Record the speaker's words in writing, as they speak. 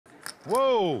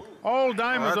Whoa, all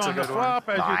diamonds that's a on the good flop.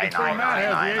 As you can see, Matt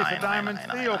has the ace of nine, diamonds.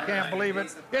 Theo can't believe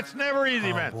it. It's never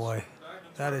easy, Oh, Vince. boy.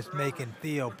 That is making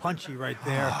Theo punchy right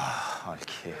there.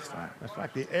 Okay, fine. It's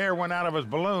like the air went out of his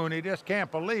balloon. He just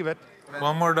can't believe it.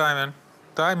 One more diamond.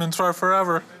 Diamonds are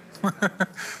forever.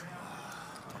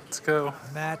 Let's go.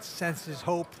 Matt senses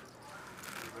hope.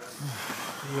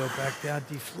 Theo back down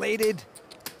deflated.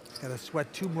 Got to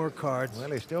sweat 2 more cards.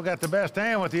 Well, he's still got the best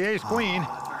hand with the ace-queen.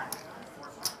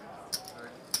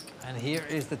 And here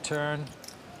is the turn.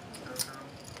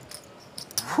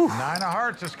 9 of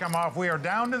hearts has come off. We are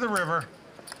down to the river.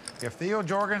 If Theo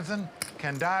Jorgensen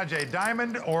can dodge a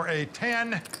diamond or a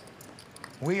 10,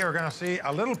 we are going to see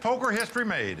a little poker history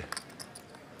made.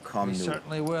 We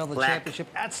certainly will. The Black. championship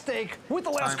at stake with the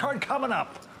last card coming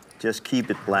up. Just keep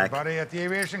it black. Everybody at the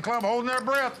Aviation Club holding their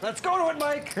breath. Let's go to it,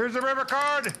 Mike. Here's the river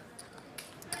card.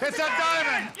 It's a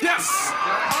diamond. Yes!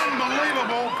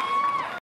 Unbelievable.